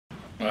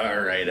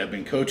All right, I've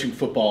been coaching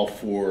football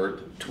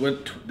for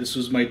this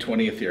was my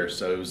 20th year.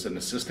 So I was an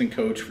assistant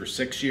coach for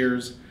 6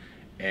 years,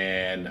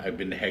 and I've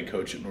been the head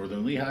coach at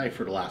Northern Lehigh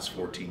for the last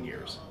 14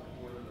 years.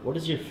 What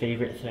is your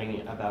favorite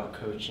thing about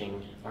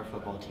coaching our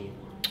football team?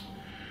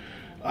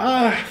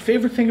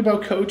 Favorite thing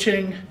about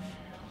coaching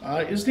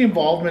is the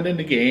involvement in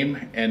the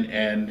game, and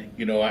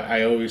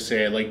I always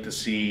say I like to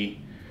see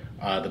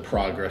the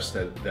progress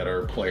that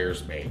our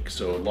players make.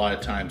 So a lot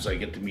of times I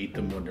get to meet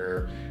them when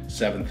they're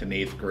 7th and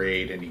 8th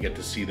grade, and you get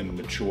to see them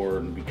mature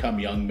and become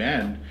young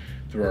men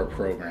through our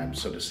program.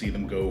 So to see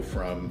them go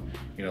from,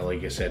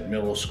 like I said,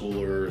 middle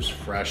schoolers,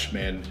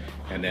 freshmen,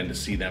 and then to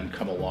see them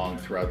come along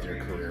throughout their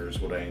career is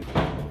what I enjoy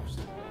most.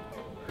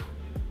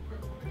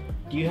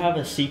 Do you have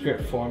a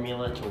secret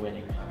formula to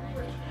winning?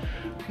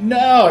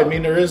 No, I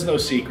mean, there is no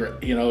secret.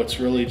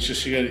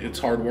 It's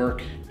hard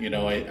work.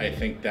 I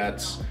think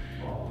that's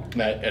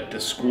that at the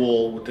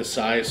school, with the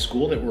size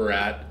school that we're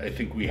at, I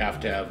think we have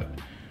to have,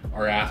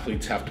 our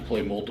athletes have to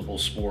play multiple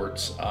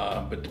sports.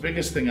 But the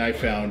biggest thing I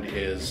found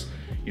is,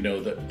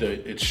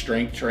 it's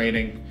strength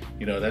training.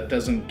 That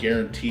doesn't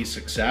guarantee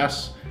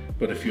success,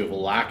 but if you have a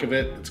lack of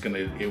it,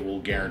 it will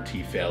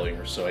guarantee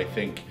failure. So I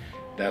think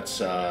that's,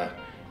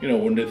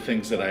 one of the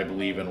things that I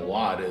believe in a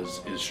lot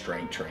is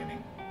strength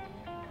training.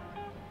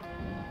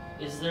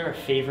 Is there a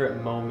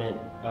favorite moment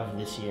of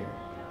this year?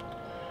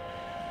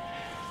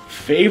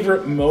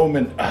 Favorite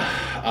moment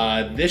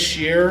this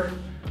year?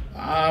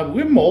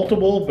 We're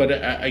multiple,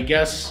 but I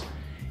guess,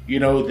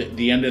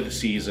 the end of the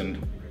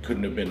season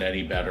couldn't have been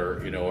any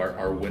better.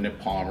 Our win at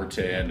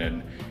Palmerton,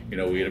 and,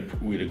 we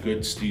had a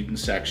good student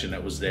section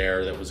that was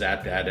there, that was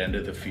at that end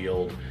of the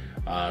field.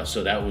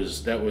 So that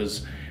was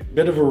a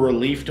bit of a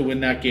relief to win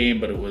that game,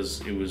 but it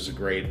was a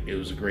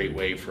great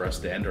way for us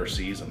to end our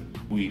season.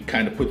 We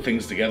kind of put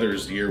things together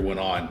as the year went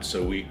on.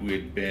 So we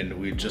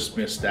had just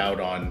missed out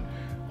on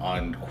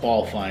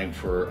qualifying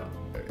for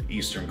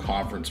Eastern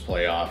Conference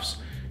playoffs,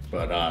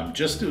 but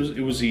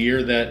it was a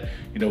year that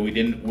we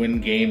didn't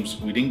win games.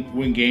 We didn't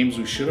win games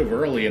we should have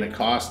early, and it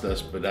cost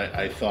us. But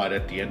I thought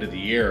at the end of the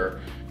year,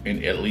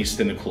 and at least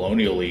in the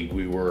Colonial League,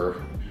 we were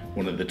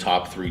one of the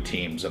top 3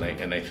 teams, and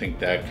I think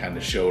that kind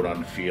of showed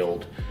on the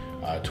field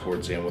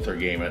towards the end with our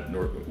game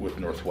with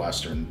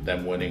Northwestern,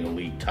 them winning a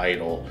league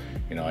title.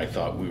 I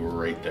thought we were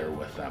right there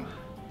with them.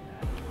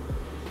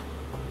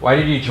 Why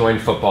did you join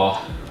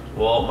football?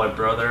 Well, my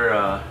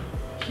brother,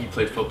 he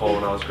played football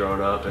when I was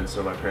growing up, and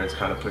so my parents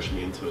kind of pushed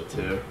me into it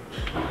too.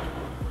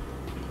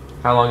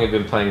 How long have you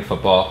been playing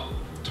football?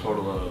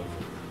 Total of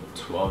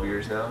 12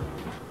 years now.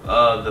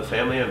 The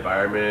family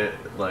environment,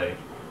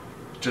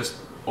 just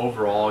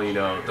overall,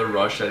 the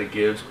rush that it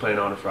gives playing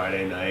on a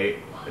Friday night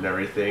and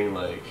everything,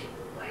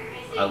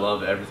 I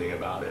love everything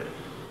about it.